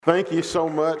Thank you so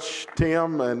much,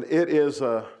 Tim, and it is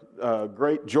a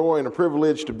great joy and a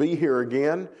privilege to be here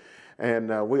again,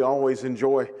 and we always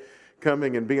enjoy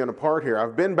coming and being a part here.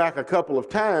 I've been back a couple of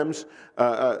times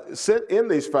in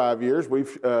these 5 years.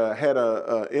 We've had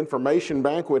an information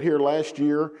banquet here last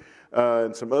year,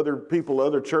 and some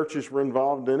other churches were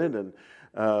involved in it,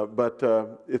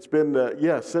 but it's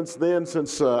been, since then,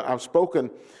 since I've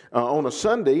spoken on a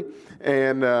Sunday,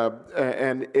 and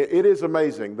it is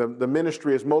amazing. The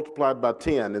ministry has multiplied by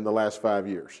 10 in the last 5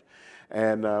 years,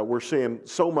 and we're seeing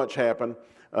so much happen.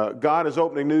 God is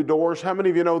opening new doors. How many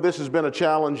of you know this has been a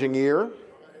challenging year?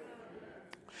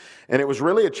 And it was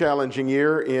really a challenging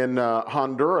year in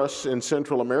Honduras in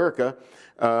Central America,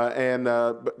 and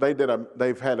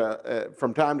they've had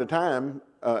from time to time,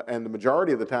 and the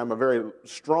majority of the time, a very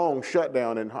strong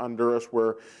shutdown in Honduras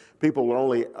where people were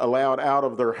only allowed out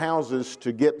of their houses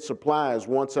to get supplies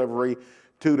once every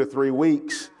 2 to 3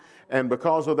 weeks. And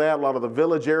because of that, a lot of the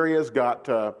village areas got,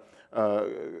 began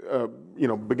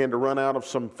to run out of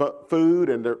some food.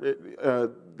 And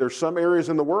there's some areas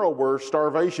in the world where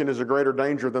starvation is a greater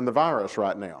danger than the virus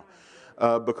right now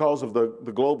because of the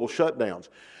global shutdowns.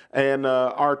 And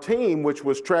our team, which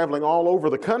was traveling all over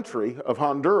the country of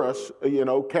Honduras,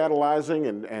 catalyzing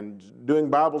and doing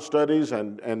Bible studies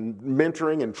and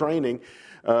mentoring and training,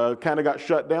 kind of got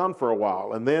shut down for a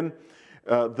while. And then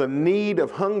the need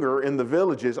of hunger in the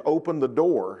villages opened the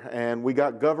door, and we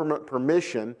got government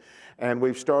permission, and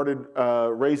we've started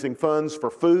raising funds for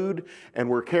food, and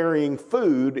we're carrying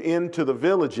food into the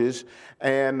villages,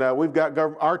 and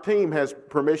our team has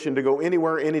permission to go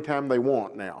anywhere, anytime they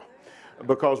want now,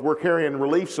 because we're carrying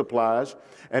relief supplies.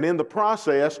 And in the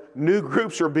process, new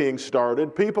groups are being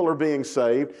started. People are being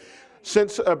saved.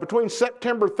 Since between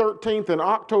September 13th and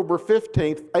October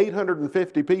 15th,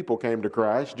 850 people came to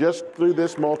Christ just through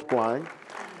this multiplying,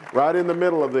 right in the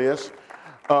middle of this.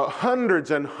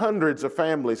 Hundreds and hundreds of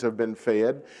families have been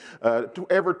fed.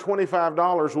 Every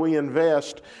 $25 we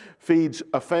invest feeds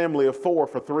a family of 4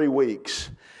 for 3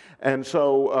 weeks. And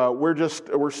so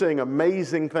we're seeing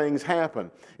amazing things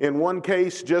happen. In one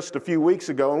case just a few weeks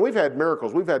ago, and we've had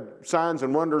miracles. We've had signs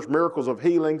and wonders, miracles of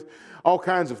healings, all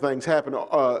kinds of things happen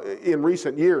in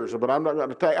recent years. But I'm not going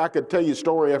to I could tell you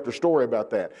story after story about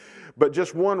that. But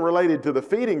just one related to the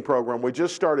feeding program. We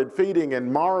just started feeding,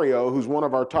 and Mario, who's one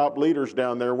of our top leaders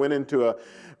down there, went into a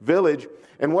village.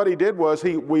 And what he did was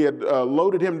we had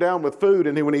loaded him down with food,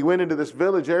 and when he went into this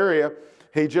village area,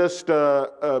 he just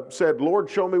said, "Lord,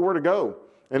 show me where to go."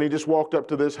 And he just walked up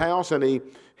to this house, and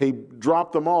he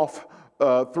dropped them off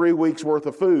 3 weeks worth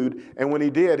of food. And when he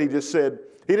did, he just said,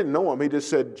 he didn't know him. He just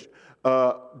said,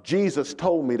 "Jesus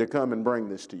told me to come and bring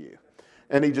this to you."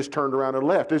 And he just turned around and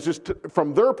left. It's just,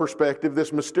 from their perspective,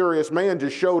 this mysterious man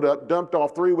just showed up, dumped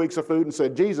off 3 weeks of food and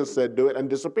said, "Jesus said do it," and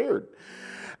disappeared.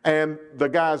 And the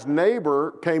guy's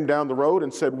neighbor came down the road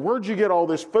and said, "Where'd you get all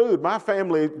this food? My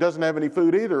family doesn't have any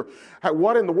food either.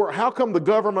 What in the world? How come the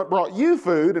government brought you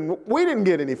food and we didn't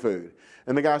get any food?"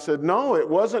 And the guy said, "No, it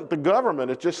wasn't the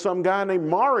government. It's just some guy named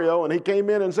Mario, and he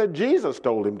came in and said Jesus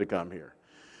told him to come here."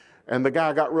 And the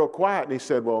guy got real quiet, and he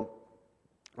said,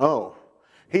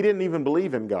 he didn't even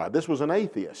believe in God. This was an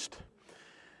atheist.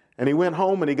 And he went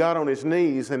home and he got on his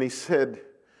knees and he said,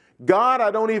 "God,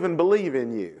 I don't even believe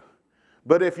in you.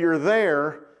 But if you're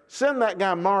there, send that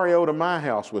guy Mario to my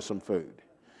house with some food."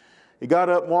 He got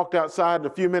up and walked outside, and a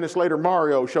few minutes later,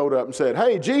 Mario showed up and said,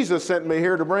 "Hey, Jesus sent me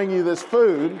here to bring you this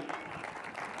food."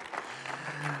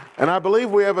 And I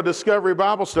believe we have a Discovery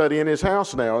Bible study in his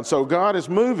house now. And so God is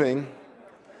moving,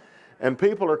 and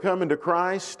people are coming to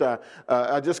Christ.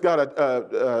 I just got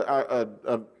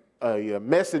a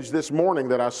message this morning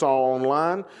that I saw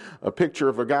online, a picture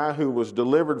of a guy who was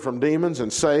delivered from demons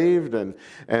and saved,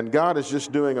 and God is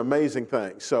just doing amazing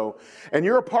things. So, and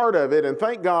you're a part of it, and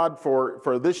thank God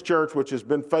for this church, which has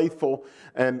been faithful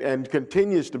and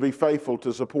continues to be faithful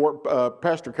to support.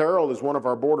 Pastor Carroll is one of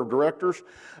our board of directors,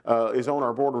 is on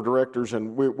our board of directors,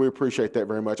 and we appreciate that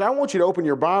very much. I want you to open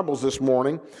your Bibles this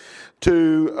morning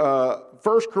to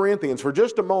 1 Corinthians, for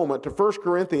just a moment, to 1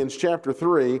 Corinthians chapter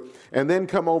 3, and then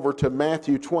come over to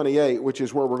Matthew 28, which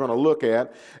is where we're going to look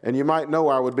at. And you might know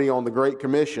I would be on the Great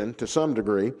Commission to some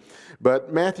degree.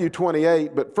 But Matthew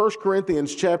 28, but 1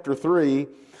 Corinthians chapter 3,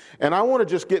 and I want to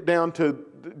just get down to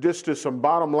some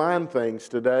bottom line things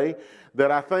today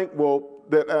that I think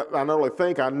I not only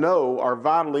think, I know are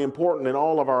vitally important in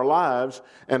all of our lives,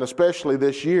 and especially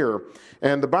this year.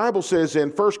 And the Bible says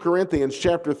in 1 Corinthians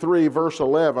chapter 3, verse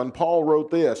 11, Paul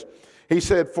wrote this. He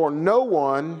said, "For no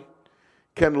one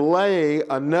can lay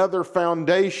another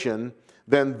foundation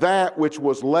than that which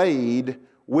was laid,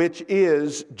 which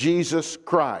is Jesus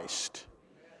Christ."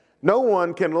 No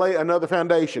one can lay another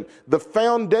foundation. The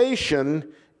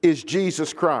foundation is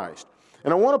Jesus Christ.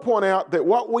 And I want to point out that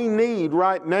what we need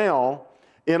right now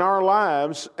in our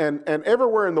lives and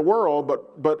everywhere in the world,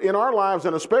 but in our lives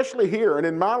and especially here and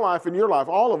in my life and your life,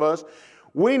 all of us,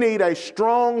 we need a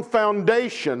strong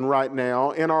foundation right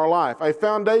now in our life, a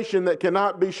foundation that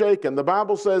cannot be shaken. The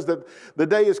Bible says that the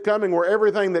day is coming where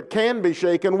everything that can be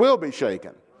shaken will be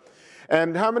shaken.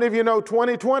 And how many of you know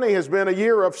 2020 has been a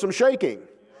year of some shaking?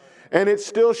 And it's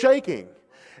still shaking.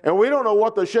 And we don't know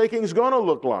what the shaking is going to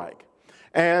look like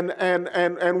and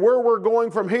where we're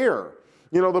going from here.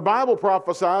 You know, the Bible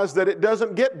prophesies that it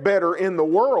doesn't get better in the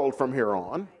world from here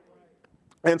on.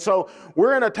 And so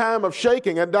we're in a time of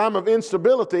shaking, a time of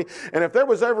instability. And if there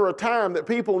was ever a time that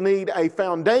people need a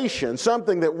foundation,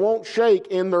 something that won't shake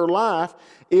in their life,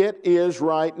 it is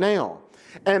right now.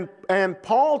 And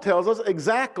Paul tells us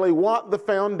exactly what the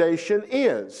foundation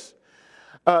is.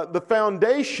 The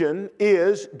foundation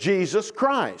is Jesus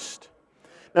Christ.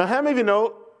 Now, how many of you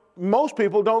know most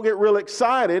people don't get real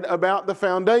excited about the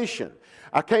foundation?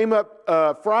 I came up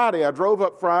Friday. I drove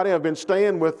up Friday. I've been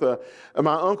staying with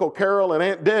my Uncle Carol and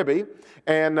Aunt Debbie.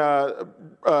 And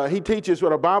he teaches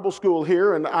at a Bible school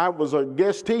here. And I was a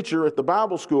guest teacher at the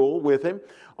Bible school with him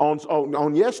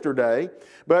on yesterday.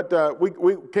 But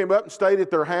we came up and stayed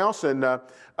at their house. And the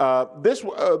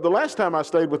last time I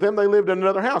stayed with them, they lived in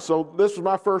another house. So this was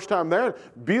my first time there.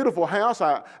 Beautiful house.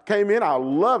 I came in. I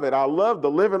love it. I love the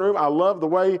living room. I love the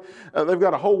way they've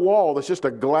got a whole wall that's just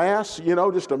a glass, you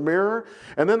know, just a mirror.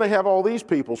 And then they have all these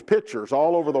people's pictures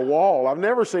all over the wall. I've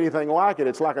never seen anything like it.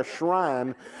 It's like a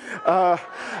shrine.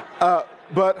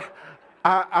 But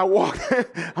I walked in,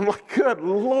 I'm like, good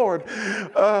Lord.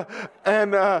 Now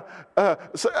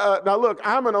look,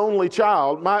 I'm an only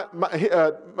child.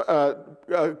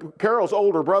 Carol's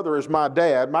older brother is my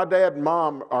dad. My dad and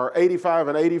mom are 85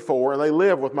 and 84, and they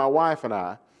live with my wife and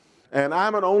I. And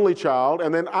I'm an only child,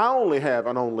 and then I only have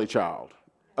an only child.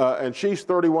 And she's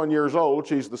 31 years old.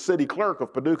 She's the city clerk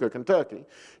of Paducah, Kentucky.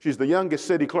 She's the youngest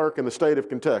city clerk in the state of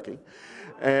Kentucky.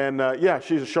 And yeah,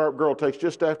 she's a sharp girl, takes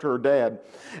just after her dad.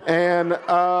 And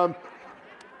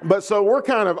but so we're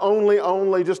kind of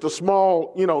only just a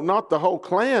small, you know, not the whole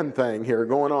clan thing here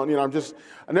going on. You know,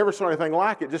 I never saw anything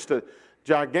like it. Just a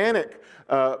gigantic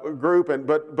group, and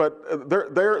but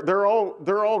they're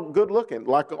all good looking,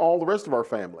 like all the rest of our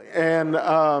family. And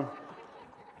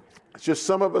it's just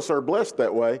some of us are blessed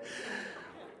that way.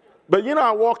 But, you know,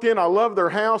 I walked in, I love their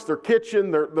house, their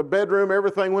kitchen, the bedroom,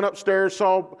 everything. Went upstairs,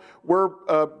 saw where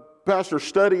Pastor's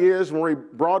study is and where he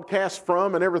broadcasts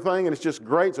from and everything, and it's just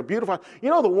great. It's a beautiful house. You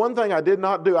know, the one thing I did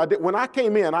not do, when I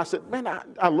came in, I said, man,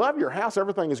 I love your house,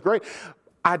 everything is great.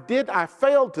 I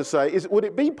failed to say, would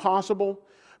it be possible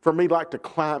for me like to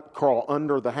crawl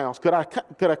under the house? Could I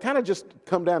kind of just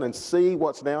come down and see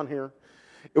what's down here?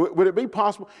 Would it be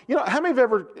possible? You know, how many have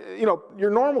ever, you know, your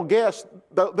normal guests,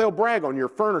 they'll brag on your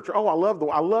furniture. Oh, I love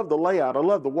the layout. I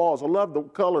love the walls. I love the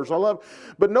colors.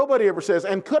 But nobody ever says,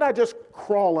 and could I just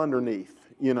crawl underneath,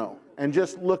 you know, and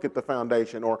just look at the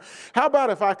foundation? Or how about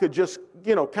if I could just,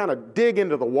 you know, kind of dig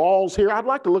into the walls here? I'd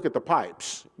like to look at the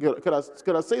pipes. Could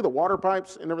I see the water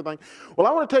pipes and everything? Well,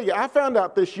 I want to tell you, I found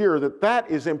out this year that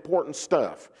is important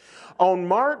stuff. On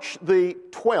March the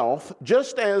 12th,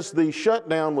 just as the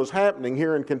shutdown was happening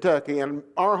here in Kentucky, and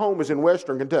our home is in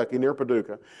western Kentucky near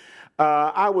Paducah,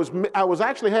 I was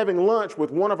actually having lunch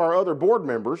with one of our other board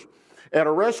members at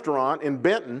a restaurant in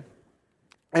Benton,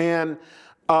 and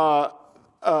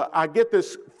I get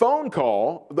this phone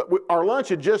call that our lunch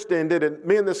had just ended, and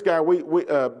me and this guy, we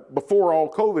before all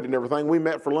COVID and everything, we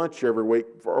met for lunch every week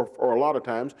or a lot of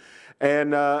times,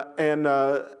 and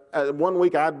 1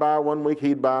 week I'd buy, 1 week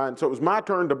he'd buy, and so it was my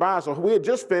turn to buy. So we had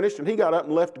just finished, and he got up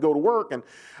and left to go to work, and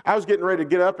I was getting ready to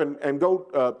get up and go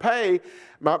pay.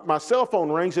 My cell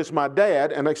phone rings. It's my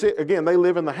dad, and they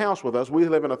live in the house with us. We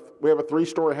have a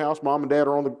 3-story house. Mom and Dad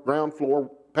are on the ground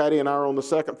floor. Patty and I are on the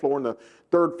second floor, and the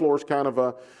third floor is kind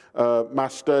of my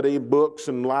study, books,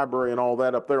 and library, and all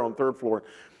that up there on the third floor.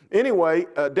 Anyway,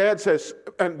 Dad says,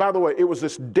 and by the way, it was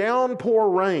this downpour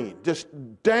rain, just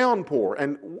downpour.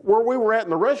 And where we were at in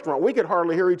the restaurant, we could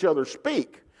hardly hear each other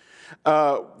speak.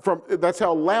 That's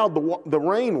how loud the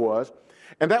rain was.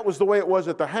 And that was the way it was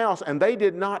at the house. And they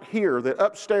did not hear that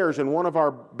upstairs in one of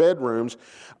our bedrooms,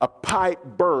 a pipe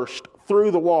burst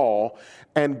through the wall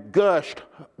and gushed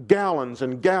gallons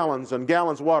and gallons and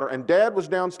gallons of water. And Dad was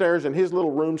downstairs in his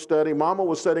little room study. Mama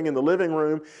was sitting in the living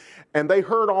room. And they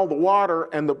heard all the water,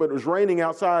 but it was raining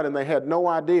outside, and they had no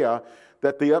idea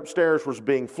that the upstairs was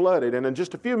being flooded. And in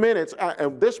just a few minutes,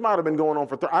 this might have been going on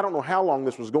I don't know how long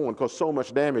this was going because so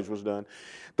much damage was done.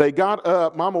 They got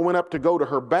up, Mama went up to go to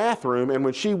her bathroom, and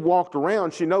when she walked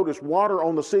around, she noticed water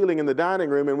on the ceiling in the dining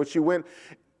room, and when she went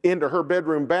into her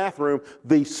bedroom bathroom,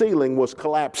 the ceiling was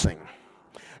collapsing.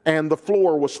 And the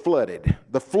floor was flooded.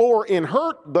 The floor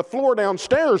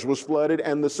downstairs was flooded,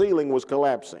 and the ceiling was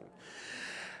collapsing.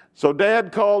 So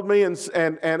Dad called me, and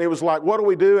it was like, what do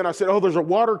we do? And I said, there's a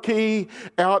water key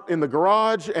out in the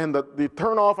garage, and the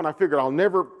turn off, and I figured I'll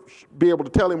never be able to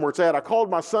tell him where it's at. I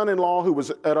called my son-in-law, who was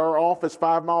at our office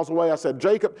 5 miles away. I said,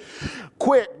 Jacob,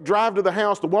 quick, drive to the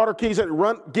house. The water key's in,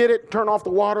 run, get it, turn off the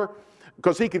water,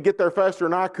 because he could get there faster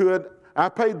than I could. I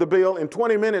paid the bill. In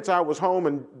 20 minutes, I was home,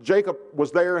 and Jacob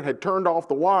was there and had turned off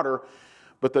the water,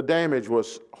 but the damage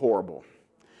was horrible.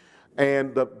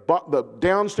 And the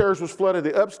downstairs was flooded,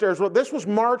 the upstairs, this was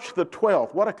March the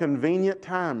 12th. What a convenient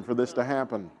time for this to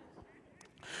happen.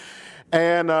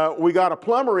 And we got a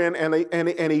plumber in,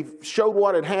 and he showed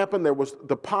what had happened. There was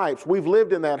the pipes. We've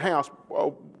lived in that house.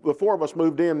 The four of us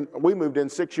moved in. We moved in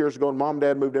 6 years ago, and Mom and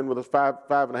Dad moved in with us five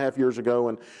and a half years ago.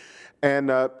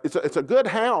 And it's a good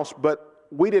house, but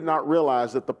we did not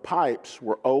realize that the pipes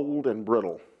were old and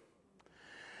brittle.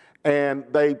 And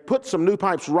they put some new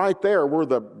pipes right there where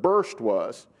the burst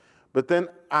was. But then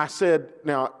I said,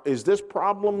 now, is this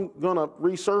problem going to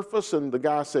resurface? And the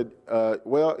guy said,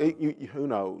 who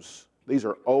knows? These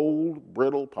are old,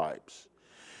 brittle pipes.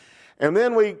 And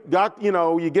then we got,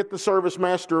 you get the service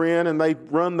master in, and they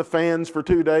run the fans for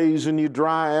 2 days, and you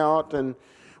dry out. And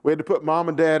we had to put Mom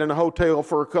and Dad in a hotel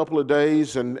for a couple of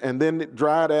days, and then it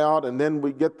dried out. And then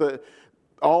we get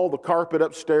all the carpet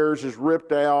upstairs is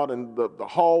ripped out, and the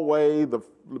hallway, the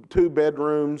 2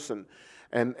 bedrooms, and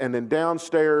then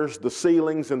downstairs, the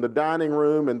ceilings in the dining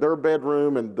room and their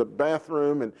bedroom and the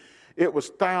bathroom, and it was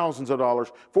thousands of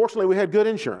dollars. Fortunately, we had good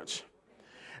insurance.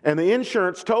 And the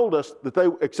insurance told us that they,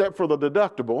 except for the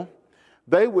deductible,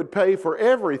 they would pay for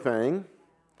everything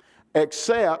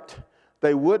except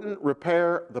they wouldn't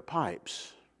repair the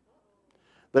pipes.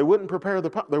 They wouldn't repair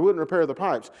the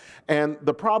pipes. And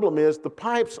the problem is, the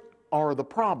pipes are the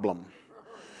problem.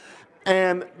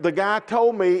 And the guy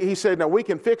told me, he said, now we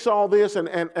can fix all this. And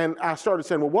I started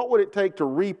saying, well, what would it take to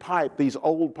repipe these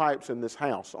old pipes in this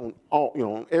house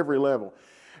on every level?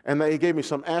 And he gave me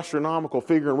some astronomical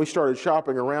figure, and we started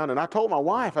shopping around. And I told my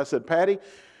wife, I said, Patty,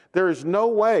 there is no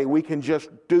way we can just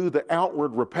do the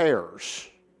outward repairs.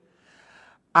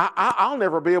 I'll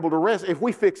never be able to rest if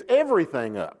we fix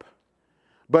everything up.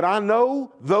 But I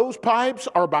know those pipes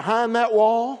are behind that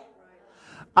wall.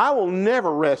 I will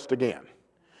never rest again.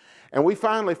 And we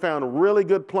finally found really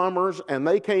good plumbers, and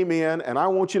they came in, and I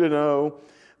want you to know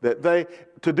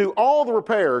that to do all the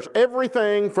repairs,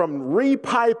 everything from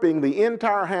repiping the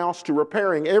entire house to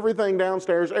repairing everything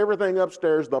downstairs, everything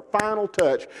upstairs, the final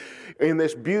touch in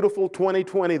this beautiful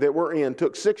 2020 that we're in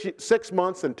took 6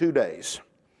 months and 2 days.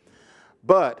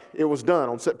 But it was done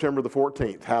on September the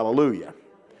 14th. Hallelujah.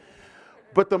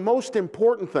 But the most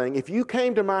important thing, if you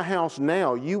came to my house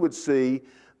now, you would see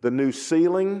the new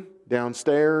ceiling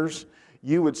downstairs.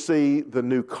 You would see the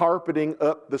new carpeting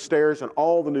up the stairs, and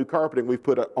all the new carpeting we've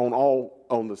put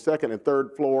on the second and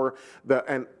third floor,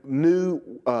 and new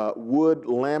wood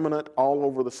laminate all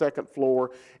over the second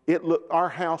floor. Our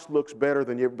house looks better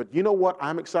than ever. But you know what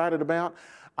I'm excited about?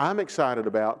 I'm excited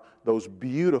about those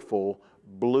beautiful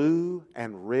blue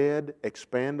and red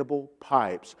expandable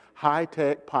pipes,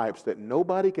 high-tech pipes that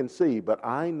nobody can see, but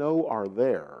I know are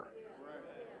there.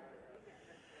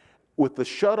 With the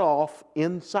shut-off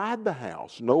inside the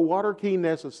house, no water key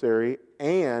necessary,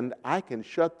 and I can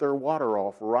shut their water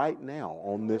off right now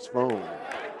on this phone.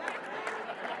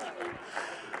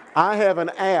 I have an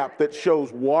app that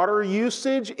shows water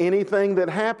usage, anything that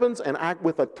happens, and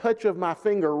with a touch of my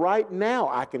finger right now,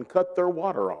 I can cut their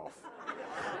water off.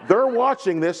 They're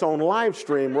watching this on live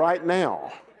stream right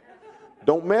now.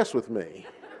 Don't mess with me.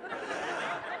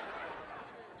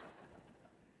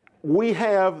 We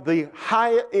have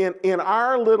in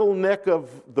our little neck of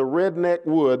the redneck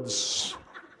woods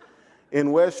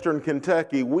in western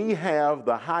Kentucky, we have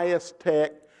the highest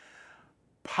tech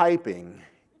piping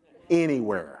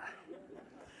anywhere.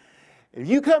 If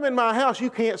you come in my house, you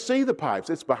can't see the pipes.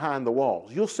 It's behind the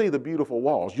walls. You'll see the beautiful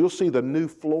walls. You'll see the new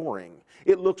flooring.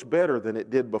 It looks better than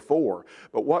it did before.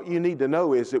 But what you need to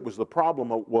know is the problem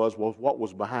was what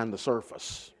was behind the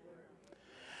surface.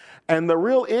 And the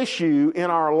real issue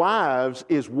in our lives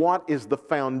is what is the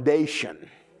foundation.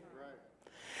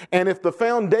 And if the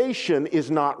foundation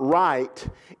is not right,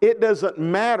 it doesn't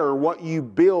matter what you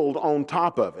build on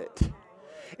top of it.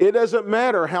 It doesn't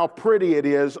matter how pretty it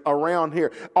is around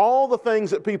here. All the things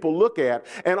that people look at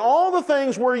and all the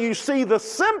things where you see the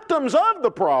symptoms of the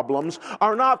problems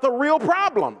are not the real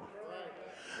problem.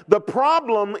 The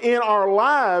problem in our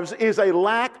lives is a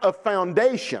lack of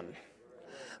foundation.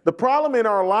 The problem in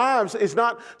our lives is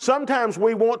not, sometimes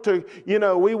we want to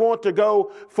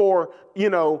go for,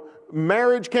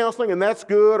 marriage counseling, and that's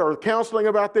good, or counseling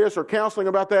about this, or counseling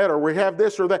about that, or we have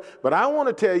this or that. But I want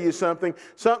to tell you something.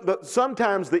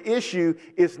 Sometimes the issue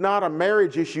is not a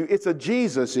marriage issue, it's a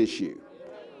Jesus issue.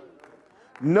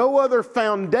 No other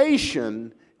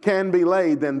foundation can be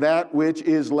laid than that which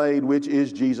is laid, which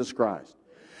is Jesus Christ.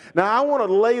 Now, I want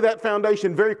to lay that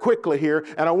foundation very quickly here,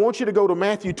 and I want you to go to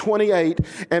Matthew 28,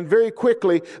 and very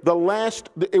quickly,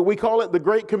 we call it the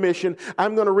Great Commission.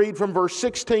 I'm going to read from verse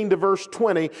 16 to verse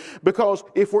 20, because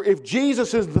if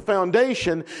Jesus is the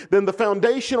foundation, then the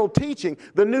foundational teaching,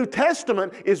 the New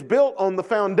Testament is built on the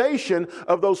foundation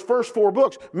of those first 4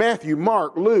 books, Matthew,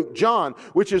 Mark, Luke, John,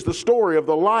 which is the story of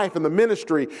the life and the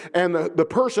ministry and the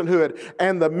personhood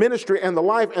and the ministry and the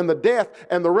life and the death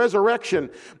and the resurrection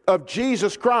of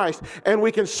Jesus Christ. And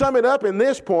we can sum it up in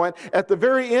this point. At the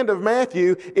very end of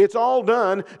Matthew, it's all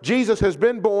done. Jesus has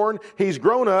been born. He's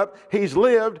grown up. He's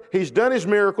lived. He's done His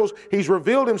miracles. He's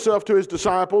revealed Himself to His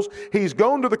disciples. He's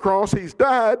gone to the cross. He's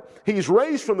died. He's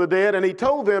raised from the dead. And He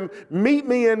told them, meet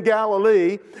me in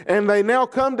Galilee. And they now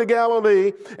come to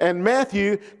Galilee. And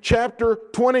Matthew chapter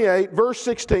 28, verse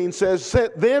 16 says,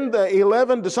 then the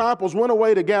 11 disciples went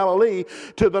away to Galilee,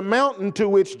 to the mountain to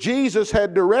which Jesus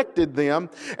had directed them.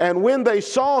 And when they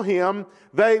saw Him,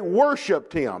 they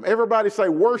worshiped Him. Everybody say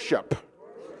worship.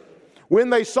 When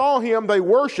they saw Him, they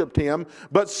worshiped Him,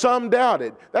 but some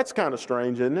doubted. That's kind of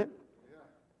strange, isn't it?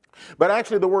 But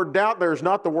actually the word doubt there is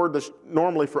not the word that's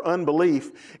normally for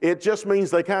unbelief. It just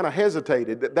means they kind of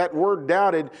hesitated. That word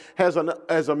doubted has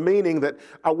a meaning that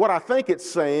what I think it's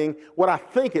saying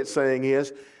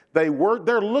is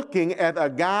they're looking at a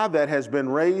guy that has been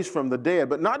raised from the dead,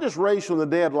 but not just raised from the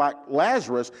dead like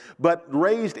Lazarus, but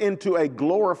raised into a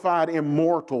glorified,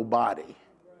 immortal body.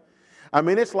 I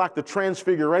mean, it's like the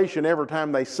transfiguration every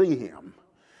time they see Him.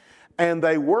 And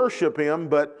they worship Him,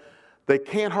 but they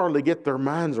can't hardly get their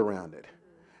minds around it.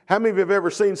 How many of you have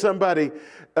ever seen somebody,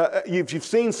 you've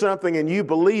seen something and you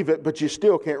believe it, but you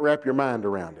still can't wrap your mind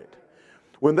around it?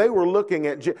 When they were looking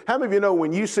at, how many of you know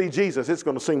when you see Jesus, it's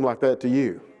going to seem like that to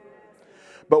you?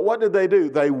 But what did they do?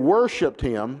 They worshiped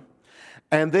Him,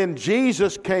 and then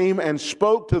Jesus came and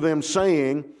spoke to them,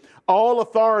 saying, all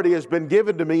authority has been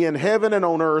given to me in heaven and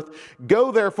on earth. Go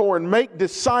therefore and make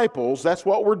disciples. That's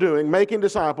what we're doing, making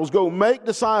disciples. Go make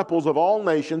disciples of all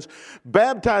nations,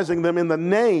 baptizing them in the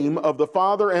name of the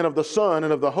Father and of the Son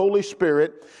and of the Holy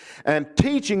Spirit, and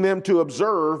teaching them to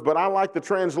observe, but I like the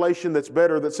translation that's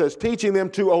better that says teaching them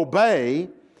to obey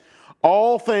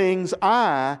all things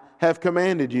I have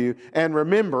commanded you, and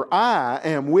remember, I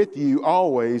am with you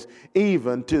always,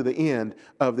 even to the end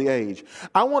of the age.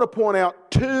 I want to point out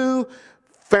 2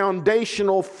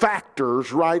 foundational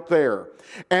factors right there.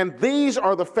 And these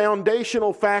are the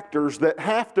foundational factors that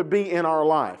have to be in our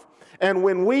life. And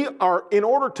when we are, in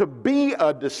order to be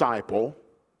a disciple,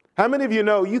 how many of you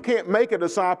know you can't make a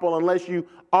disciple unless you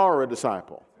are a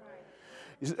disciple?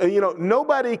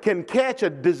 Nobody can catch a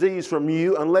disease from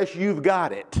you unless you've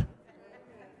got it.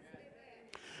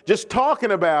 Just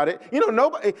talking about it.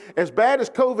 Nobody, as bad as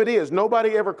COVID is,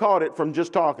 nobody ever caught it from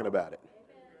just talking about it.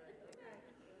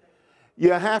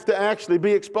 You have to actually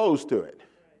be exposed to it.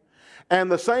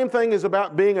 And the same thing is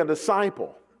about being a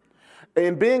disciple.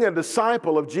 In being a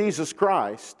disciple of Jesus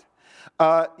Christ,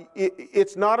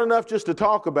 it's not enough just to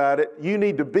talk about it. You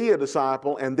need to be a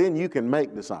disciple, and then you can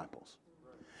make disciples.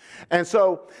 And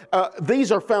so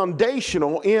these are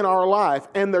foundational in our life.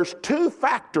 And there's 2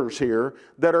 factors here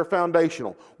that are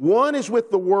foundational. One is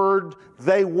with the word,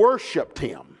 they worshiped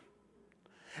Him.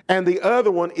 And the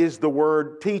other one is the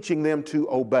word teaching them to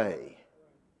obey.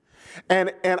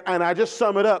 And I just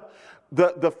sum it up.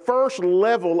 The first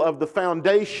level of the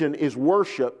foundation is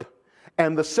worship.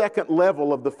 And the second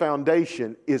level of the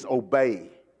foundation is obey.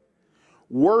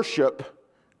 Worship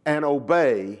and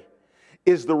obey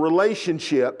is the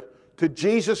relationship to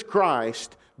Jesus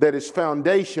Christ that is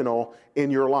foundational in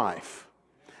your life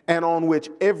and on which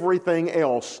everything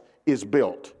else is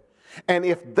built. And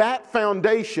if that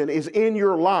foundation is in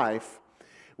your life,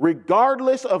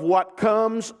 regardless of what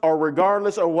comes or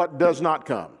regardless of what does not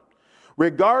come,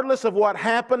 regardless of what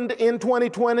happened in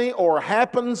 2020 or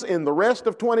happens in the rest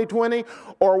of 2020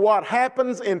 or what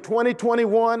happens in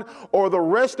 2021 or the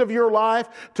rest of your life,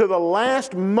 to the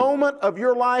last moment of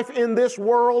your life in this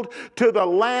world, to the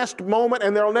last moment,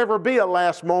 and there'll never be a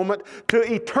last moment, to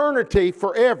eternity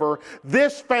forever,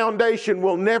 this foundation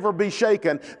will never be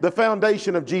shaken, the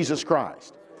foundation of Jesus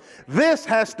Christ. This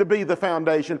has to be the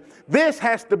foundation. This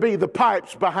has to be the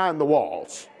pipes behind the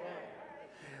walls.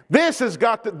 This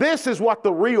is what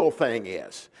the real thing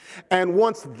is. And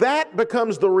once that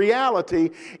becomes the reality,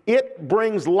 it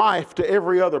brings life to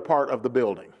every other part of the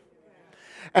building.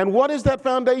 And what is that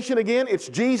foundation again? It's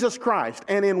Jesus Christ.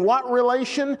 And in what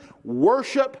relation?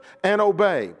 Worship and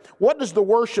obey. What does the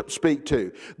worship speak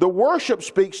to? The worship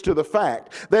speaks to the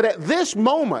fact that at this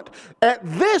moment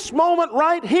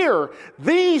right here,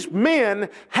 these men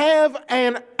have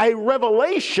a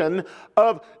revelation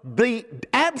of the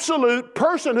absolute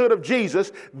personhood of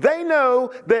Jesus. They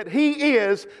know that He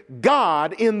is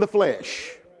God in the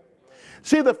flesh.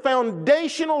 See, the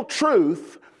foundational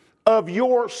truth of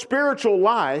your spiritual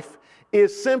life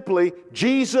is simply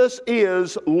Jesus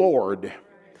is Lord.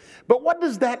 But what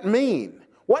does that mean?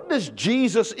 What does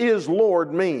Jesus is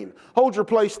Lord mean? Hold your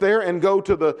place there and go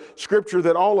to the scripture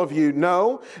that all of you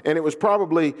know, and it was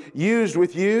probably used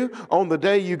with you on the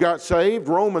day you got saved,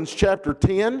 Romans chapter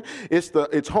 10.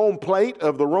 It's home plate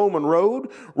of the Roman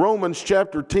road, Romans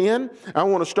chapter 10. I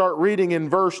want to start reading in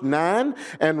verse 9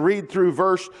 and read through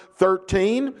verse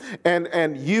 13.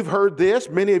 And you've heard this.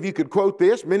 Many of you could quote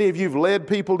this. Many of you have led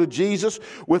people to Jesus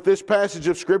with this passage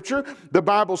of scripture. The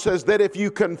Bible says that if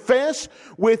you confess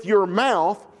with your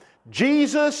mouth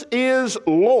Jesus is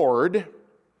Lord,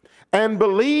 and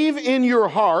believe in your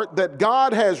heart that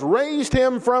God has raised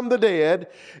Him from the dead,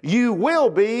 you will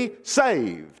be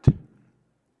saved.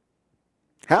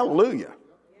 Hallelujah.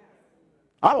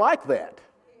 I like that.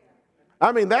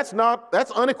 I mean, that's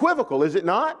unequivocal, is it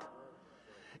not?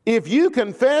 If you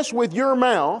confess with your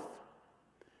mouth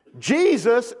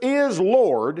Jesus is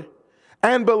Lord,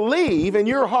 and believe in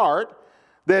your heart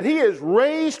that He is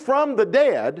raised from the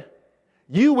dead,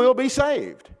 you will be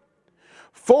saved.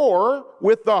 For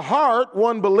with the heart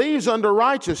one believes unto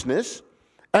righteousness,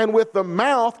 and with the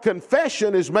mouth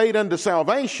confession is made unto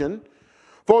salvation.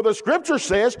 For the scripture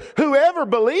says, whoever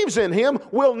believes in Him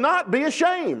will not be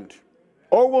ashamed,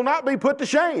 or will not be put to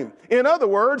shame. In other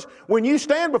words, when you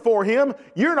stand before Him,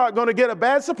 you're not going to get a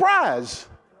bad surprise.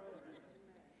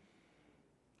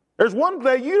 There's one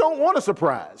day you don't want a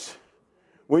surprise.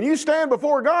 When you stand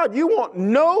before God, you want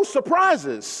no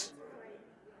surprises.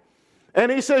 And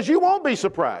He says, you won't be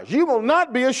surprised. You will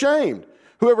not be ashamed,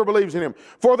 whoever believes in Him.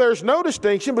 For there's no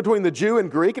distinction between the Jew and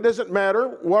Greek. It doesn't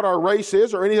matter what our race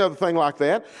is or any other thing like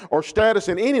that, or status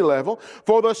in any level.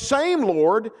 For the same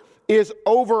Lord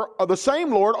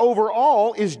over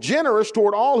all is generous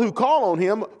toward all who call on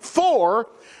Him. For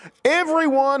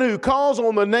everyone who calls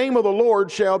on the name of the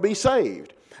Lord shall be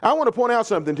saved. I want to point out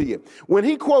something to you. When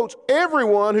he quotes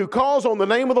everyone who calls on the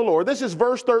name of the Lord, this is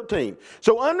verse 13.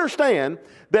 So understand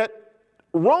that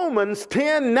Romans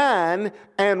 10:9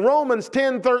 and Romans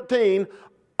 10:13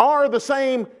 are the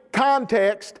same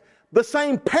context, the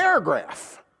same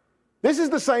paragraph. This is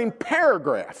the same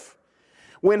paragraph.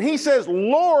 When he says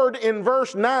Lord in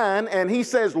verse 9 and he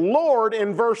says Lord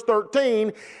in verse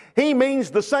 13, he means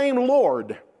the same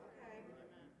Lord.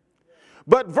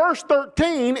 But verse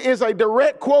 13 is a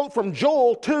direct quote from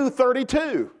Joel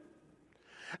 2:32.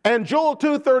 And Joel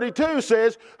 2:32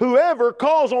 says, whoever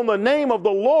calls on the name of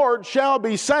the Lord shall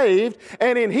be saved.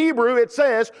 And in Hebrew it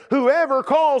says, whoever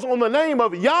calls on the name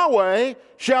of Yahweh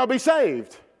shall be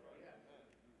saved.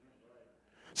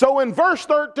 So in verse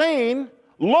 13,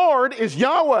 Lord is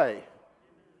Yahweh.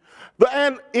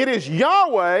 And it is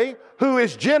Yahweh who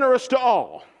is generous to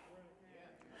all.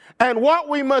 And what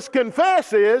we must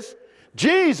confess is,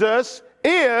 Jesus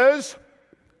is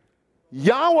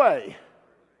Yahweh.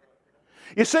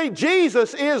 You see,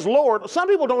 Jesus is Lord. Some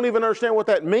people don't even understand what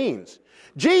that means.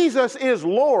 Jesus is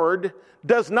Lord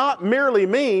does not merely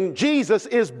mean Jesus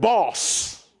is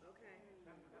boss.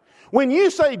 When you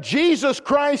say Jesus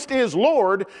Christ is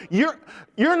Lord, you're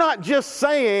not just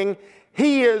saying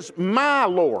He is my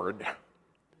Lord.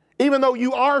 Even though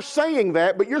you are saying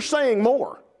that, but you're saying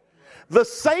more. The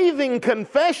saving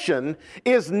confession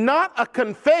is not a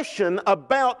confession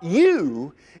about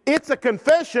you, it's a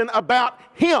confession about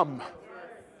Him.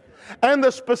 And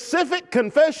the specific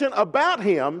confession about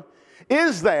Him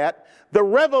is that The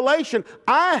revelation,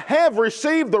 I have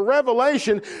received the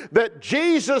revelation that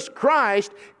Jesus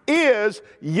Christ is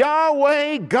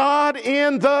Yahweh, God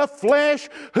in the flesh,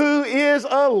 who is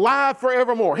alive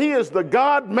forevermore. He is the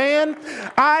God-man.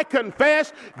 I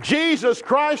confess Jesus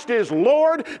Christ is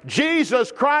Lord.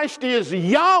 Jesus Christ is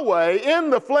Yahweh in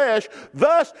the flesh.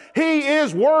 Thus, He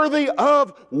is worthy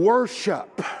of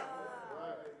worship.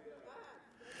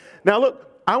 Now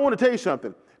look, I want to tell you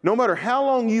something. No matter how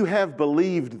long you have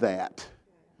believed that,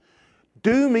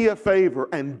 do me a favor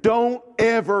and don't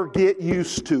ever get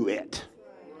used to it.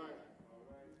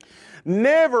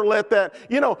 Never let that,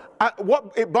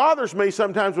 it bothers me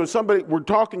sometimes when we're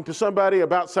talking to somebody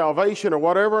about salvation or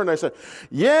whatever, and they say,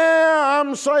 yeah,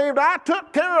 I'm saved. I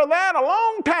took care of that a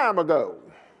long time ago.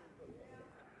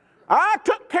 I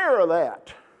took care of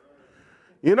that.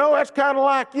 That's kind of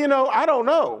like, I don't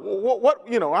know.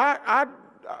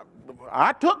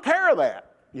 I took care of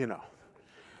that,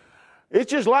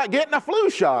 It's just like getting a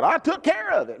flu shot. I took care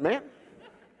of it, man.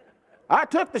 I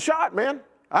took the shot, man.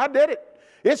 I did it.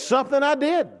 It's something I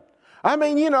did. I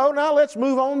mean, now let's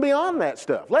move on beyond that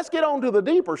stuff. Let's get on to the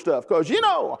deeper stuff because,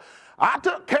 I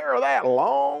took care of that a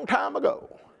long time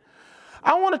ago.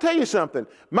 I want to tell you something.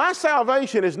 My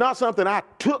salvation is not something I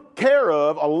took care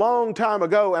of a long time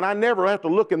ago and I never have to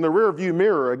look in the rearview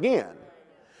mirror again.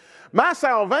 My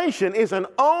salvation is an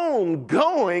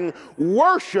ongoing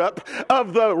worship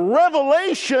of the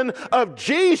revelation of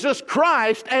Jesus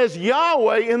Christ as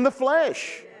Yahweh in the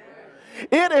flesh.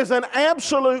 It is an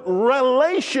absolute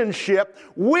relationship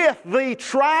with the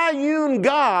triune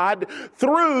God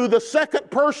through the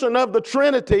second person of the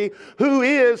Trinity, who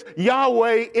is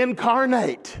Yahweh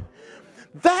incarnate.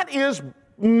 That is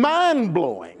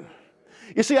mind-blowing.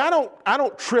 You see, I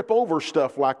don't trip over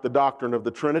stuff like the doctrine of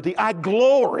the Trinity. I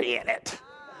glory in it.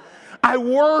 I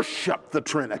worship the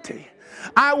Trinity.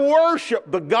 I worship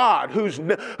the God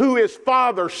who is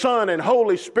Father, Son, and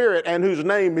Holy Spirit, and whose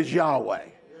name is Yahweh.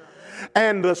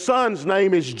 And the Son's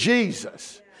name is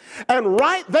Jesus. And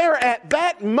right there at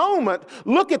that moment,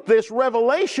 look at this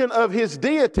revelation of His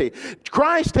deity.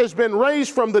 Christ has been raised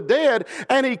from the dead,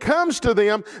 and He comes to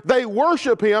them, they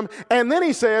worship Him, and then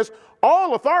He says,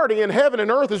 all authority in heaven and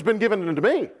earth has been given unto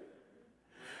me.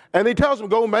 And He tells them,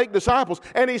 go make disciples.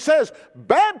 And He says,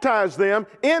 baptize them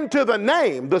into the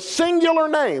name, the singular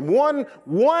name,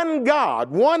 one God,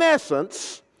 one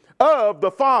essence of the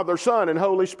Father, Son, and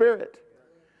Holy Spirit.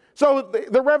 So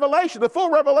the revelation, the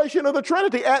full revelation of the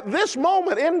Trinity at this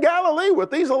moment in Galilee with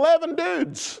these 11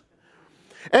 dudes.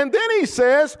 And then He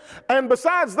says, and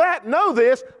besides that, know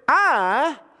this,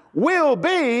 I will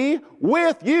be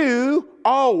with you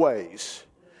always.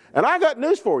 And I got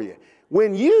news for you.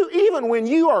 Even when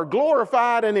you are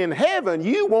glorified and in heaven,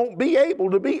 you won't be able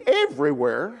to be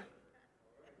everywhere.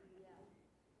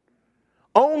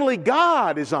 Only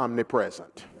God is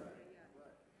omnipresent.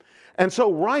 And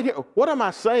so right here, what am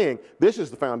I saying? This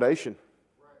is the foundation.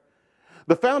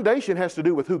 The foundation has to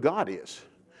do with who God is.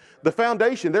 The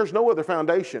foundation, there's no other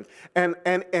foundation. And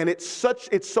it's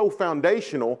so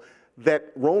foundational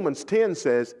that Romans 10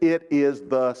 says it is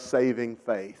the saving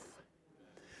faith.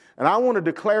 And I want to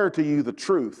declare to you the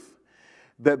truth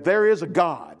that there is a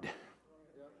God.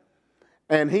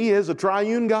 And He is a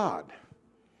triune God.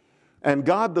 And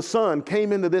God the Son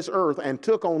came into this earth and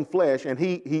took on flesh, and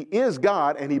He is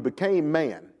God, and He became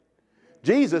man.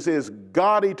 Jesus is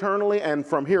God eternally, and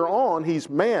from here on, He's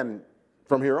man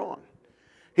from here on.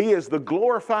 He is the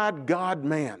glorified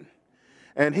God-man.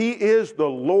 And He is the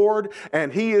Lord,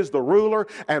 and He is the ruler,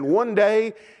 and one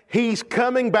day He's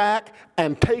coming back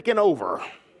and taking over.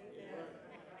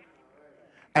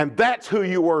 And that's who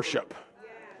you worship.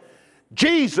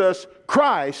 Jesus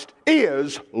Christ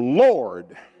is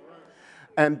Lord.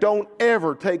 And don't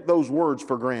ever take those words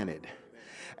for granted.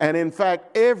 And in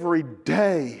fact, every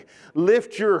day,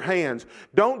 lift your hands.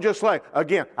 Don't just like,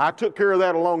 again, I took care of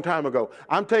that a long time ago.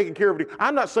 I'm taking care of it.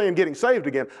 I'm not saying getting saved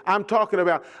again. I'm talking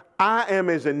about I am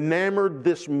as enamored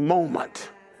this moment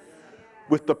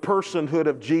with the personhood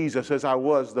of Jesus as I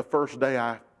was the first day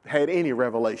I had any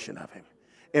revelation of Him.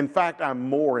 In fact, I'm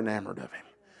more enamored of Him.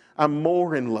 I'm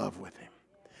more in love with Him.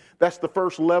 That's the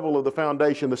first level of the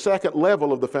foundation. The second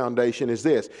level of the foundation is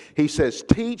this. He says,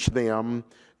 teach them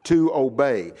to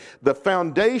obey. The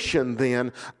foundation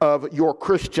then of your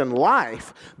Christian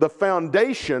life, the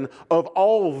foundation of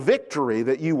all victory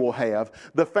that you will have,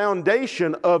 the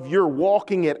foundation of your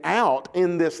walking it out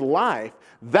in this life,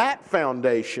 that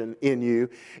foundation in you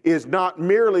is not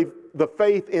merely the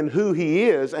faith in who He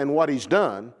is and what He's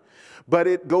done, but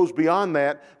it goes beyond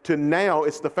that to now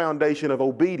it's the foundation of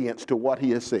obedience to what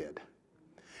He has said.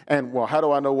 And, well, how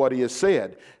do I know what He has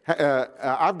said?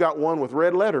 I've got one with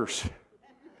red letters.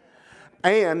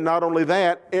 And not only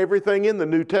that, everything in the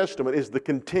New Testament is the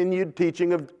continued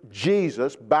teaching of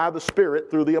Jesus by the Spirit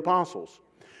through the apostles.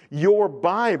 Your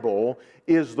Bible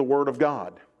is the Word of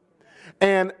God.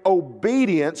 And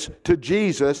obedience to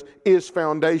Jesus is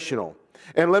foundational.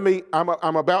 And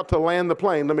I'm about to land the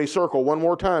plane. Let me circle one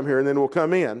more time here and then we'll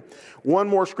come in. One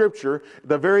more scripture,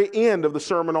 the very end of the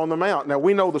Sermon on the Mount. Now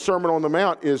we know the Sermon on the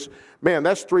Mount is, man,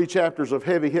 that's 3 chapters of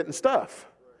heavy hitting stuff.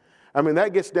 I mean,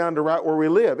 that gets down to right where we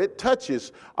live. It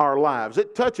touches our lives.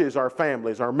 It touches our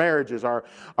families, our marriages,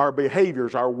 our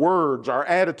behaviors, our words, our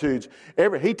attitudes.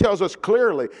 He tells us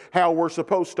clearly how we're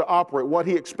supposed to operate, what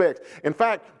he expects. In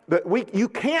fact, you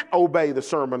can't obey the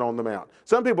Sermon on the Mount.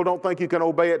 Some people don't think you can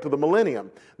obey it to the millennium.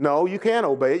 No, you can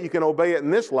obey it. You can obey it in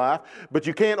this life, but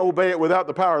you can't obey it without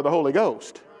the power of the Holy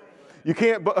Ghost. You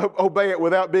can't obey it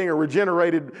without being a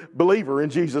regenerated believer in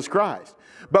Jesus Christ.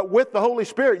 But with the Holy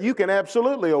Spirit, you can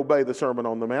absolutely obey the Sermon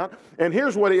on the Mount. And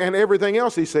here's what and everything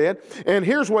else he said. And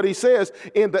here's what he says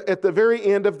at the very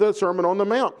end of the Sermon on the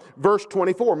Mount. Verse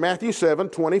 24, Matthew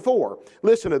 7:24.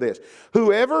 Listen to this.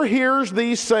 Whoever hears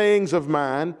these sayings of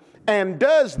mine and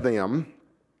does them,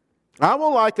 I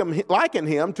will liken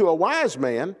him to a wise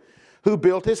man who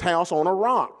built his house on a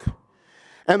rock.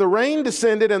 And the rain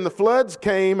descended, and the floods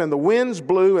came, and the winds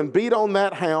blew and beat on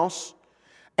that house,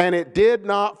 and it did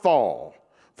not fall,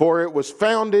 for it was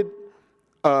founded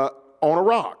on a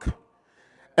rock.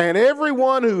 And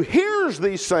everyone who hears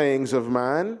these sayings of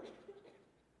mine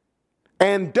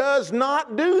and does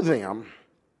not do them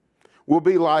will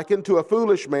be likened to a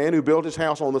foolish man who built his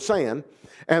house on the sand.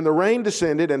 And the rain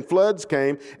descended, and floods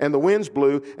came, and the winds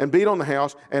blew and beat on the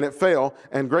house, and it fell,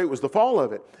 and great was the fall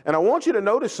of it. And I want you to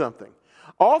notice something.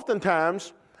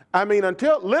 Oftentimes,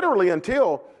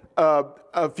 until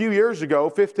a few years ago,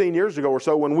 15 years ago or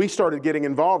so, when we started getting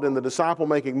involved in the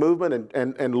disciple-making movement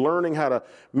and learning how to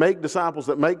make disciples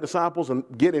that make disciples and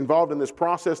get involved in this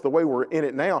process the way we're in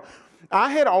it now,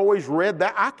 I had always read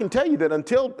that. I can tell you that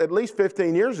until at least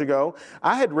 15 years ago,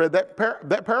 I had read that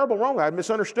parable wrong. I had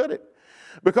misunderstood it.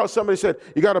 Because somebody said,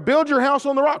 you got to build your house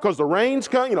on the rock because the rains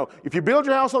come. If you build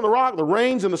your house on the rock, the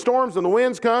rains and the storms and the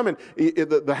winds come and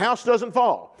the house doesn't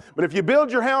fall. But if you build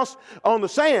your house on the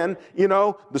sand,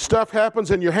 the stuff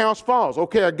happens and your house falls.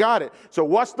 Okay, I got it. So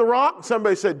what's the rock?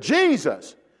 Somebody said,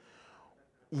 Jesus.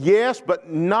 Yes,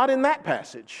 but not in that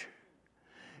passage.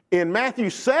 In Matthew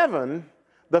 7,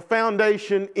 the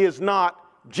foundation is not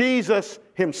Jesus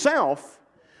himself.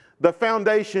 The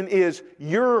foundation is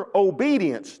your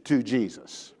obedience to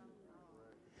Jesus.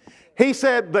 He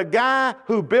said the guy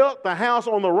who built the house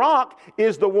on the rock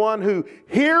is the one who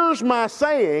hears my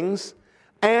sayings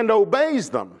and obeys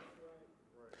them.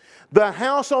 The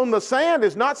house on the sand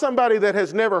is not somebody that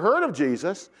has never heard of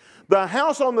Jesus. The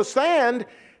house on the sand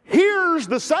hears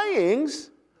the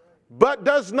sayings but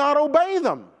does not obey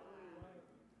them.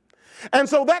 And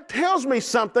so that tells me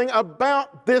something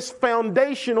about this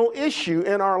foundational issue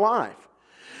in our life.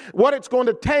 What it's going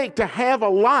to take to have a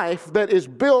life that is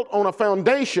built on a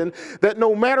foundation that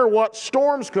no matter what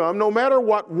storms come, no matter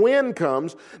what wind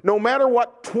comes, no matter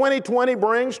what 2020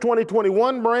 brings,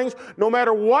 2021 brings, no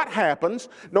matter what happens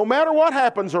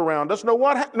around us,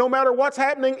 no matter what's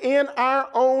happening in our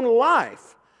own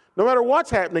life,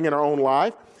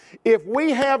 if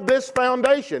we have this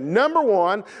foundation, number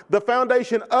one, the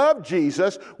foundation of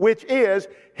Jesus, which is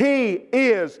He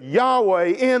is Yahweh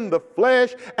in the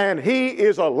flesh, and He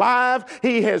is alive.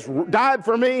 He has died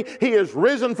for me. He is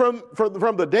risen from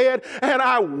the dead, and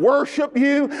I worship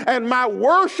you, and my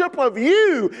worship of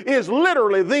you is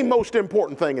literally the most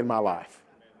important thing in my life.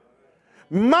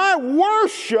 My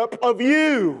worship of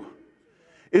you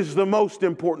is the most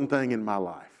important thing in my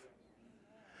life.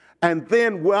 And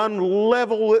then one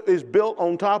level is built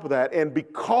on top of that, and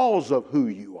because of who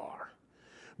you are,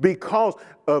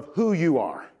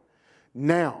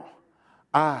 now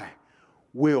I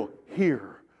will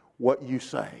hear what you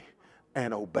say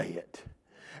and obey it.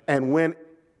 And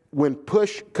when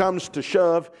push comes to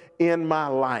shove in my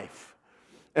life,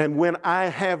 and when I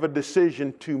have a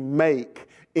decision to make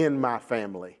in my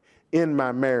family, in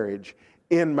my marriage,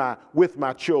 with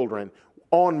my children,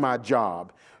 on my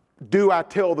job, do I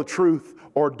tell the truth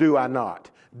or do I not?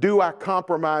 Do I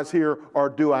compromise here or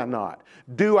do I not?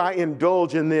 Do I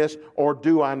indulge in this or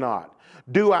do I not?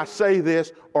 Do I say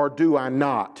this or do I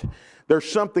not? There's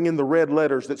something in the red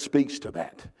letters that speaks to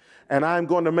that. And I'm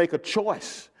going to make a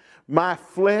choice. My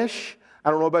flesh,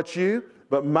 I don't know about you,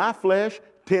 but my flesh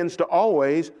tends to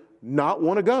always not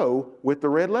want to go with the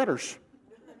red letters.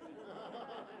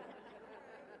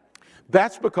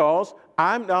 That's because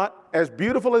I'm not, as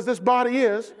beautiful as this body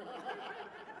is,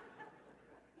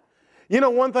 You know,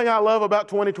 one thing I love about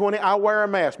 2020, I wear a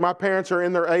mask. My parents are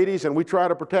in their 80s, and we try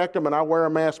to protect them, and I wear a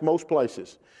mask most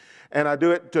places. And I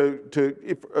do it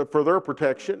for their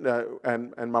protection.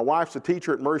 And my wife's a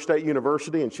teacher at Murray State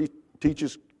University, and she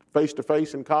teaches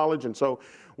face-to-face in college, and so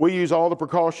we use all the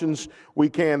precautions we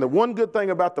can. The one good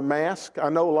thing about the mask, I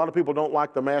know a lot of people don't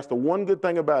like the mask, the one good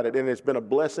thing about it, and it's been a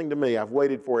blessing to me, I've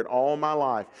waited for it all my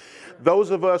life.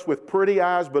 Those of us with pretty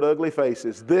eyes but ugly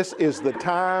faces, this is the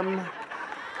time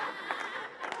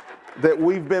that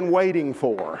we've been waiting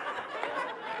for.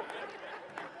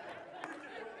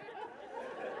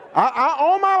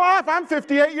 All my life, I'm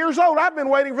 58 years old. I've been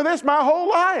waiting for this my whole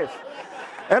life.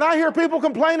 And I hear people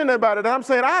complaining about it, and I'm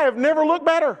saying, I have never looked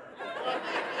better.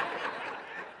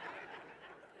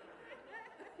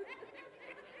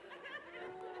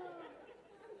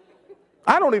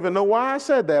 I don't even know why I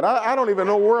said that. I don't even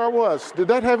know where I was. Did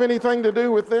that have anything to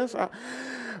do with this?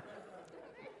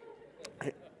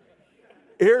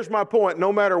 Here's my point.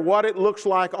 No matter what it looks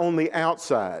like on the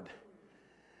outside,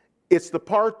 it's the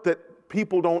part that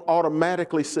people don't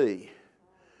automatically see.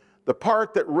 The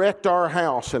part that wrecked our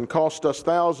house and cost us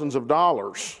thousands of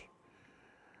dollars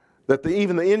that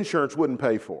even the insurance wouldn't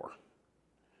pay for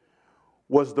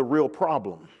was the real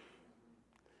problem.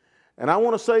 And I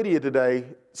want to say to you today,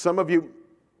 some of you,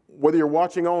 whether you're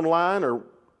watching online or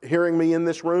hearing me in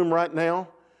this room right now,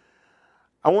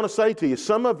 I want to say to you,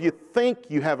 some of you think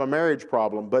you have a marriage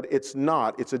problem, but it's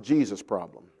not. It's a Jesus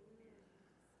problem.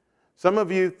 Some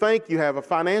of you think you have a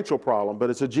financial problem, but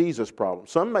it's a Jesus problem.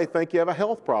 Some may think you have a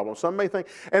health problem. Some may think,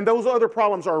 and those other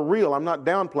problems are real. I'm not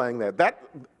downplaying that.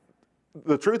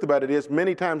 The truth about it is,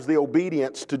 many times the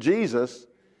obedience to Jesus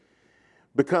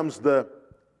becomes the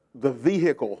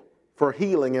vehicle for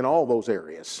healing in all those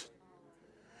areas.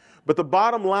 But the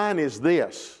bottom line is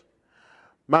this.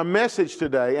 My message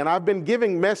today, and I've been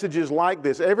giving messages like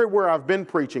this everywhere I've been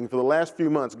preaching for the last few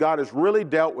months, God has really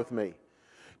dealt with me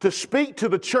to speak to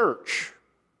the church,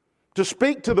 to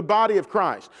speak to the body of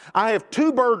Christ. I have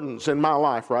two burdens in my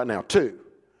life right now, two.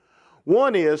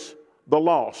 One is the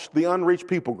lost, the unreached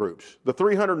people groups, the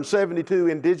 372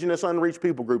 indigenous unreached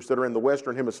people groups that are in the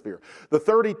Western Hemisphere, the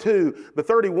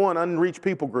 31 unreached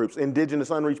people groups, indigenous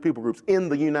unreached people groups in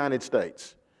the United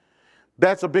States.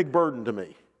 That's a big burden to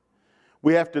me.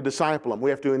 We have to disciple them.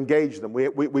 We have to engage them.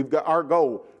 We've got our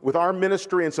goal with our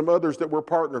ministry and some others that we're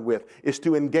partnered with is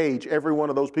to engage every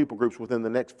one of those people groups within the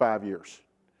next 5 years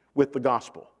with the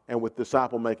gospel and with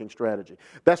disciple-making strategy.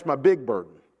 That's my big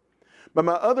burden. But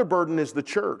my other burden is the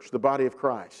church, the body of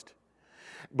Christ.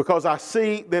 Because I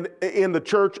see that in the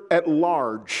church at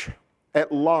large,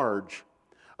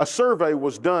 a survey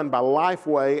was done by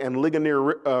Lifeway and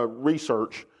Ligonier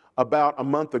Research about a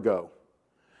month ago.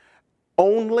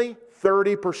 Only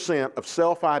 30% of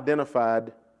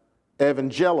self-identified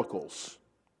evangelicals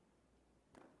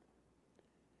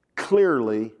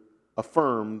clearly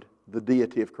affirmed the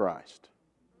deity of Christ.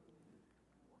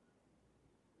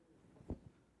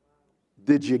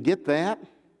 Did you get that?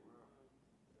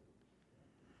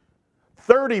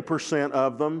 30%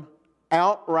 of them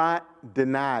outright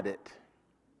denied it.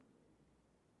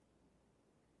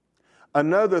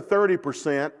 Another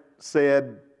 30%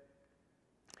 said,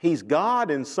 He's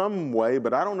God in some way,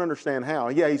 but I don't understand how.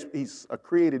 Yeah, he's a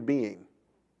created being.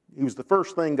 He was the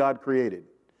first thing God created.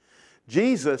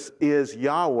 Jesus is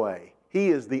Yahweh. He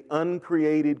is the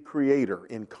uncreated creator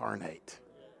incarnate.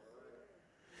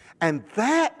 And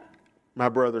that, my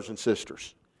brothers and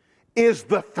sisters, is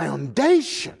the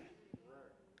foundation.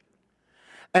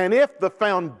 And if the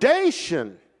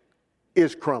foundation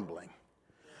is crumbling,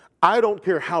 I don't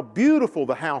care how beautiful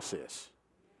the house is,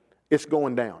 it's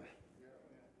going down.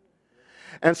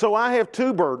 And so I have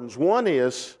two burdens. One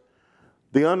is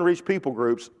the unreached people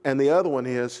groups, and the other one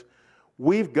is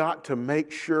we've got to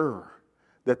make sure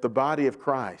that the body of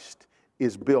Christ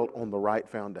is built on the right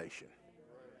foundation.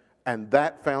 And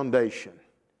that foundation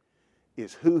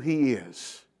is who He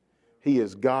is. He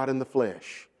is God in the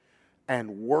flesh. And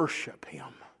worship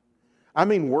Him. I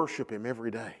mean worship Him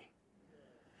every day.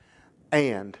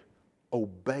 And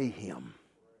obey Him.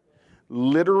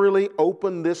 Literally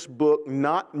open this book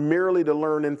not merely to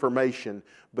learn information,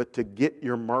 but to get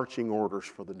your marching orders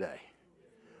for the day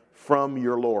from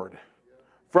your Lord,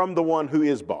 from the one who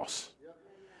is boss.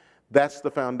 That's the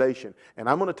foundation. And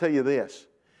I'm going to tell you this.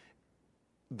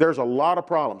 There's a lot of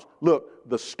problems. Look,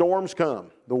 the storms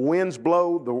come, the winds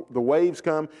blow, the waves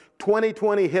come.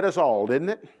 2020 hit us all, didn't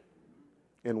it?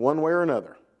 In one way or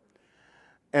another.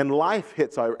 And life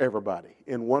hits everybody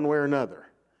in one way or another.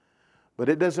 But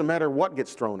it doesn't matter what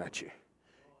gets thrown at you.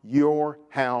 Your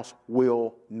house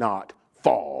will not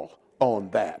fall on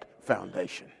that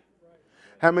foundation.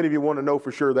 How many of you want to know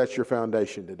for sure that's your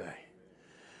foundation today?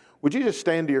 Would you just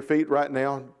stand to your feet right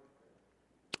now?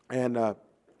 And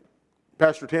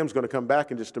Pastor Tim's going to come back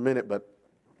in just a minute, but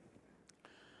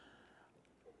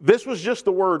this was just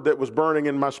the word that was burning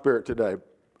in my spirit today.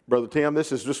 Brother Tim,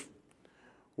 this is just,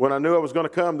 when I knew I was going to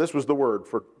come, this was the word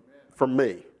from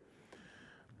me.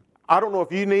 I don't know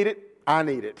if you need it, I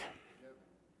need it.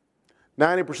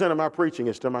 90% of my preaching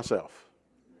is to myself.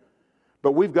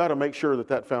 But we've got to make sure that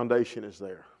that foundation is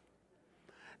there.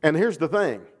 And here's the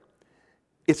thing.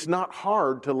 It's not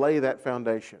hard to lay that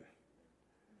foundation.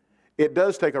 It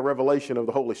does take a revelation of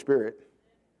the Holy Spirit.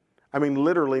 I mean,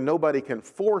 literally, nobody can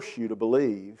force you to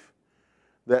believe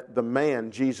that the man,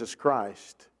 Jesus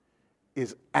Christ,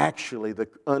 is actually the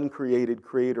uncreated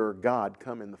creator of God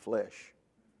come in the flesh.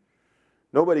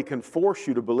 Nobody can force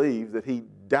you to believe that He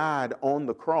died on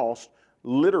the cross,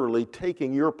 literally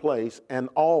taking your place and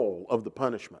all of the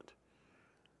punishment,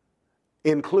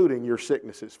 including your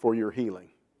sicknesses for your healing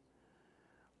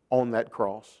on that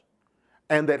cross.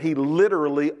 And that He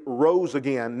literally rose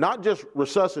again, not just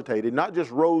resuscitated, not just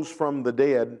rose from the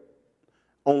dead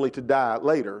only to die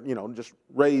later, just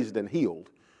raised and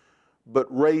healed, but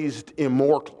raised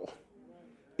immortal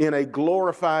in a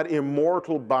glorified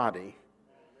immortal body,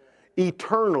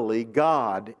 eternally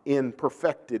God in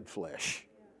perfected flesh.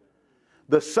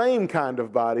 The same kind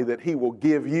of body that He will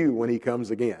give you when He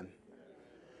comes again.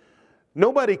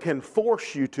 Nobody can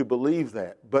force you to believe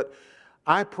that, but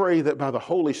I pray that by the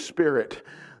Holy Spirit,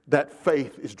 that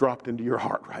faith is dropped into your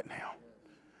heart right now.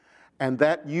 And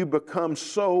that you become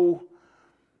so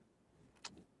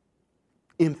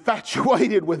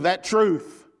infatuated with that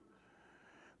truth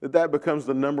that that becomes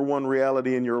the number one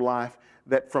reality in your life,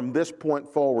 that from this point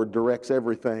forward directs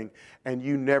everything, and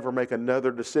you never make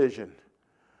another decision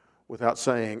without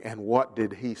saying, and what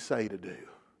did He say to do?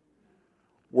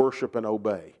 Worship and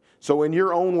obey. So in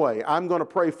your own way, I'm going to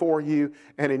pray for you,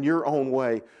 and in your own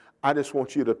way, I just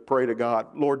want you to pray to God,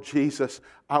 Lord Jesus,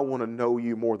 I want to know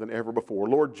You more than ever before.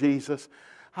 Lord Jesus,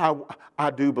 I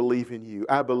do believe in You.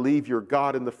 I believe You're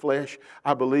God in the flesh.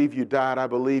 I believe You died. I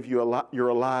believe You're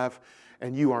alive,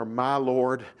 and You are my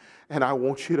Lord, and I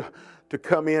want You to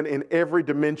come in every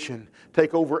dimension,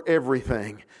 take over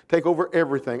everything. Take over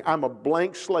everything. I'm a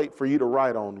blank slate for You to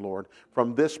write on, Lord.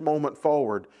 From this moment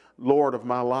forward, Lord of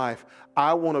my life,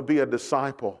 I want to be a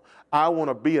disciple. I want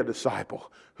to be a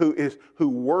disciple who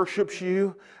worships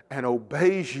You and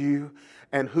obeys You,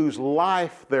 and whose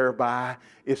life thereby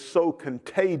is so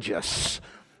contagious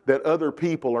that other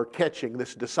people are catching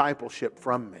this discipleship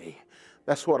from me.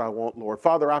 That's what I want, Lord.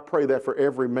 Father, I pray that for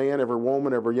every man, every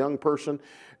woman, every young person,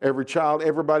 every child,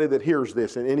 everybody that hears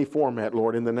this in any format,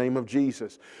 Lord, in the name of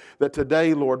Jesus. That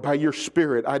today, Lord, by Your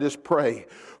Spirit, I just pray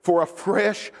for a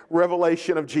fresh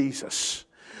revelation of Jesus.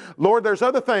 Lord, there's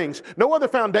other things. No other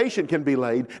foundation can be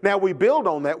laid. Now, we build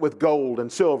on that with gold and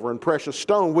silver and precious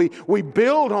stone. We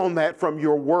build on that from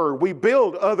Your Word. We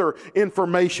build other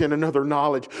information and other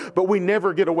knowledge, but we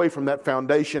never get away from that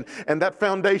foundation, and that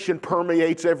foundation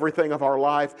permeates everything of our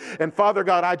life. And Father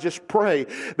God, I just pray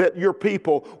that Your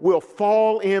people will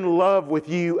fall in love with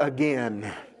You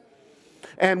again,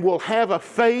 and will have a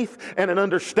faith and an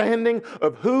understanding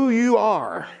of who You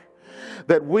are,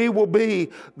 that we will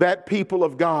be that people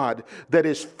of God that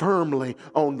is firmly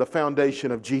on the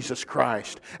foundation of Jesus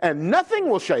Christ. And nothing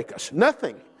will shake us,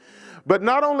 nothing. But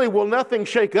not only will nothing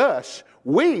shake us,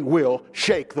 we will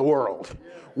shake the world.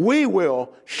 We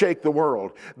will shake the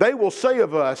world. They will say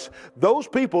of us, those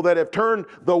people that have turned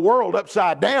the world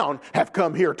upside down have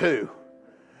come here too.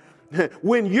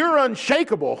 When you're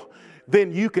unshakable,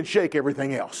 then you can shake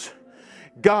everything else.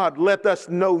 God, let us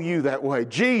know You that way.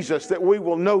 Jesus, that we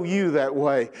will know You that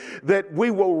way. That we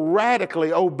will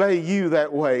radically obey You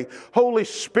that way. Holy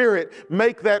Spirit,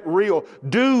 make that real.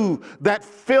 Do that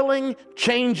filling,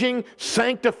 changing,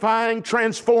 sanctifying,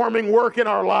 transforming work in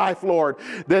our life, Lord,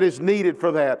 that is needed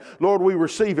for that. Lord, we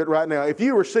receive it right now. If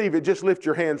you receive it, just lift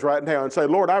your hands right now and say,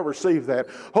 Lord, I receive that.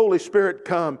 Holy Spirit,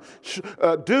 come.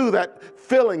 Do that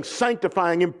filling,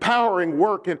 sanctifying, empowering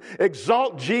work, and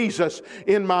exalt Jesus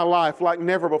in my life like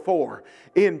never before.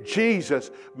 In Jesus'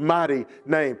 mighty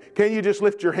name. Can you just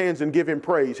lift your hands and give Him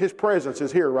praise? His presence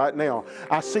is here right now.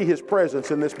 I see His presence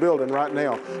in this building right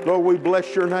now. Lord, we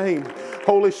bless Your name.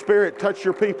 Holy Spirit, touch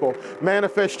Your people.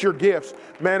 Manifest Your gifts.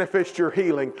 Manifest Your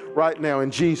healing right now in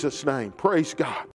Jesus' name. Praise God.